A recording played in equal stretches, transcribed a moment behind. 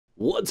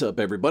What's up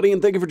everybody, and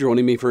thank you for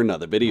joining me for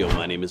another video.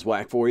 My name is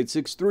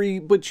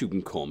Whack4863, but you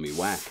can call me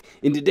Whack.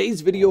 In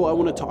today's video I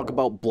want to talk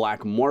about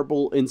black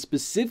marble and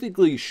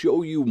specifically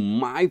show you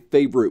my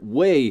favorite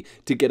way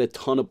to get a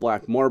ton of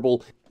black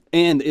marble.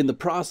 And in the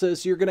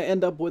process, you're going to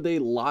end up with a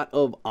lot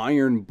of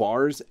iron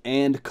bars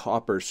and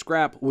copper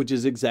scrap, which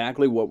is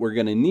exactly what we're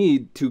going to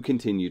need to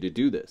continue to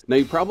do this. Now,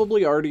 you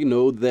probably already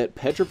know that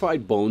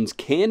petrified bones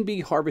can be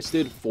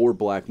harvested for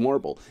black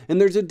marble.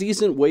 And there's a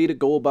decent way to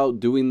go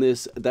about doing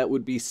this that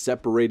would be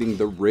separating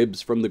the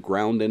ribs from the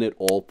ground and it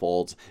all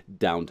falls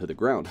down to the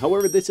ground.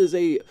 However, this is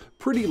a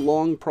pretty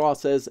long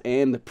process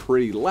and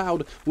pretty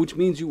loud, which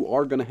means you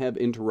are going to have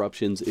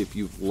interruptions if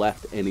you've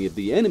left any of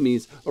the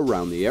enemies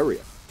around the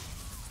area.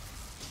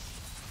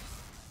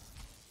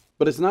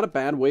 But it's not a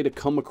bad way to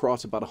come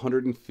across about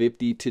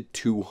 150 to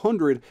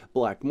 200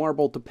 black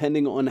marble,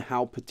 depending on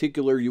how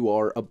particular you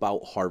are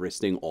about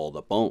harvesting all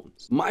the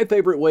bones. My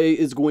favorite way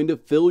is going to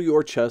fill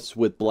your chests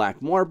with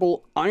black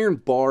marble, iron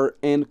bar,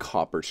 and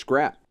copper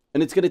scrap.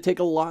 And it's going to take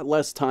a lot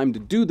less time to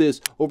do this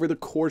over the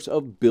course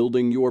of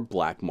building your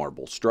black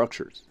marble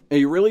structures. And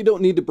you really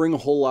don't need to bring a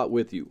whole lot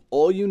with you.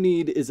 All you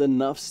need is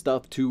enough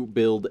stuff to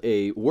build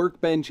a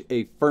workbench,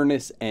 a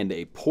furnace, and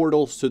a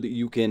portal so that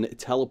you can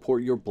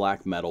teleport your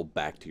black metal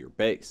back to your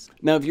base.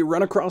 Now, if you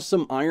run across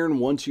some iron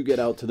once you get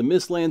out to the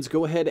Mistlands,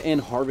 go ahead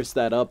and harvest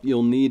that up.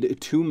 You'll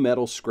need 2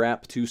 metal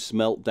scrap to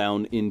smelt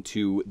down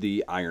into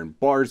the iron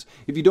bars.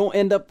 If you don't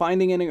end up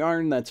finding any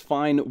iron, that's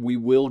fine. We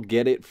will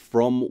get it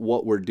from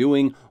what we're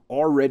doing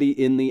already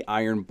in the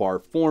iron bar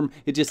form.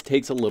 It just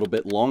takes a little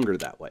bit longer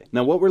that way.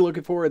 Now, what we're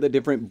looking for are the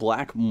different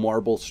black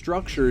marble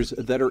structures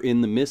that are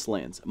in the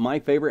Mistlands. My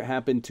favorite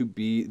happen to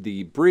be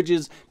the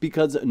bridges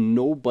because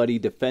nobody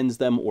defends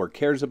them or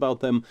cares about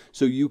them,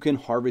 so you can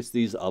harvest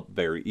these up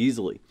very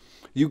easily.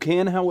 You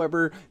can,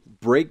 however,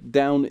 break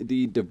down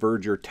the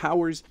diverger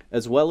towers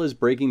as well as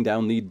breaking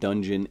down the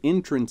dungeon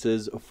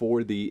entrances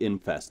for the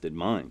infested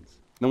mines.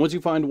 Now, once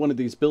you find one of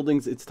these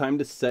buildings, it's time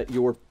to set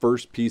your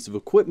first piece of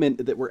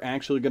equipment that we're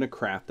actually going to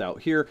craft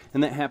out here,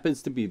 and that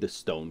happens to be the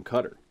stone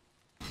cutter.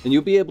 And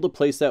you'll be able to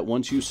place that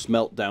once you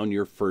smelt down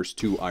your first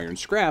 2 iron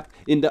scrap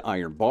into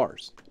iron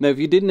bars. Now, if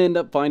you didn't end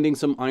up finding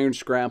some iron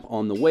scrap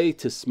on the way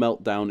to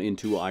smelt down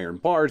into iron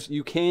bars,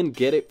 you can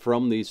get it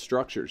from these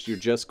structures. You're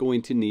just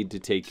going to need to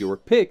take your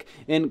pick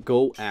and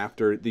go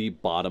after the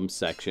bottom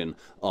section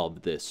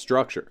of this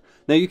structure.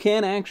 Now, you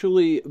can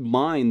actually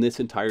mine this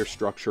entire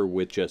structure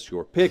with just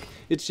your pick.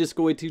 It's just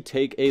going to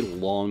take a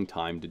long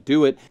time to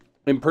do it.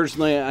 And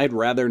personally, I'd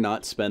rather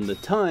not spend the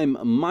time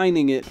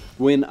mining it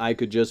when I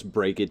could just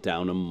break it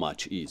down a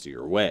much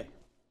easier way.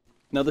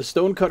 Now, the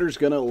stone cutter is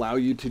going to allow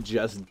you to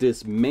just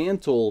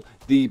dismantle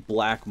the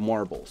black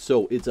marble.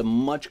 So it's a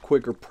much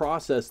quicker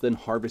process than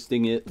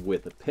harvesting it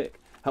with a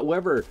pick.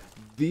 However,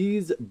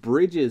 these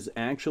bridges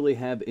actually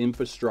have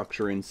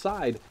infrastructure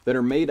inside that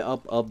are made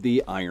up of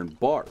the iron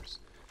bars.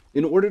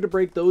 In order to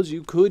break those,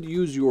 you could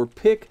use your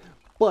pick,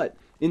 but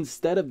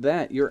instead of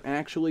that, you're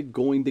actually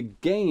going to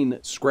gain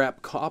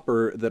scrap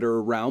copper that are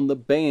around the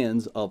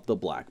bands of the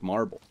black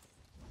marble.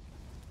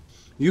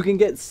 You can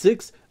get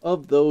 6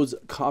 of those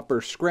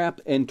copper scrap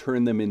and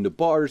turn them into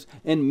bars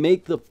and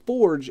make the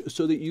forge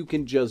so that you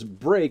can just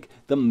break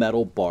the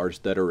metal bars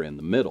that are in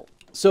the middle.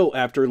 So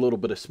after a little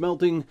bit of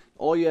smelting,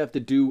 all you have to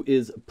do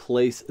is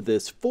place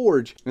this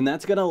forge, and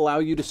that's going to allow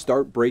you to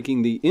start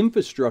breaking the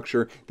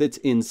infrastructure that's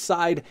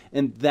inside,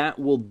 and that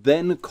will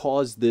then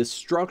cause this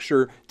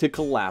structure to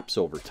collapse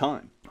over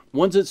time.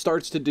 Once it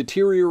starts to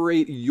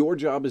deteriorate, your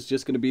job is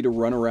just going to be to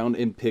run around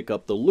and pick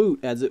up the loot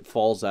as it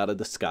falls out of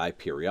the sky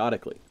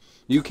periodically.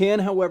 You can,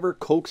 however,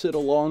 coax it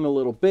along a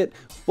little bit,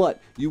 but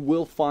you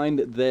will find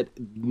that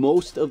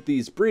most of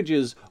these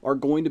bridges are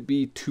going to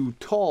be too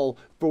tall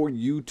for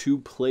you to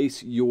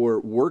place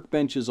your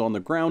workbenches on the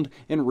ground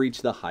and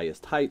reach the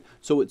highest height.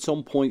 So at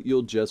some point,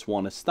 you'll just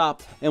want to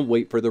stop and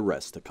wait for the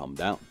rest to come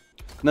down.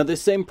 Now,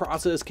 this same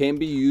process can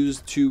be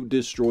used to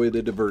destroy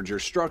the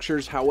diverger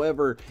structures.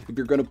 However, if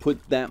you're going to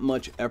put that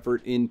much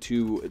effort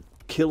into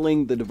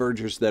killing the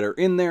divergers that are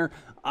in there,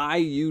 I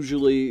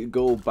usually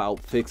go about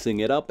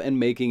fixing it up and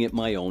making it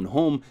my own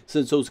home,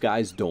 since those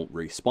guys don't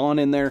respawn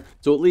in there.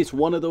 So at least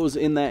one of those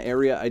in that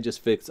area I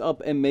just fix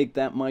up and make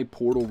that my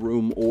portal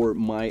room or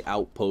my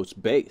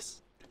outpost base.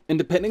 And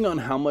depending on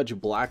how much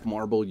black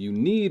marble you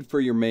need for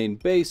your main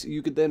base,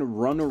 you could then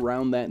run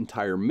around that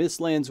entire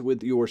Mistlands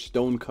with your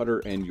stone cutter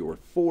and your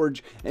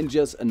forge and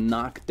just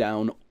knock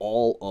down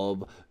all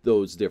of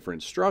those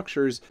different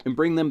structures and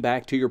bring them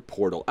back to your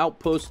portal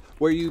outpost,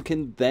 where you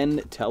can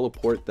then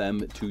teleport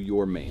them to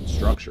your main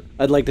structure.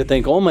 I'd like to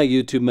thank all my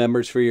YouTube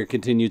members for your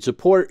continued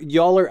support.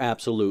 Y'all are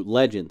absolute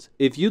legends.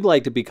 If you'd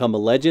like to become a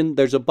legend,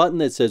 there's a button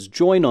that says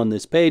join on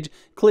this page.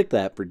 Click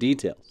that for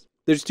details.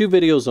 There's 2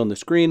 videos on the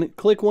screen.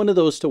 Click one of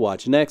those to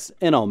watch next,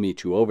 and I'll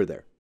meet you over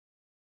there.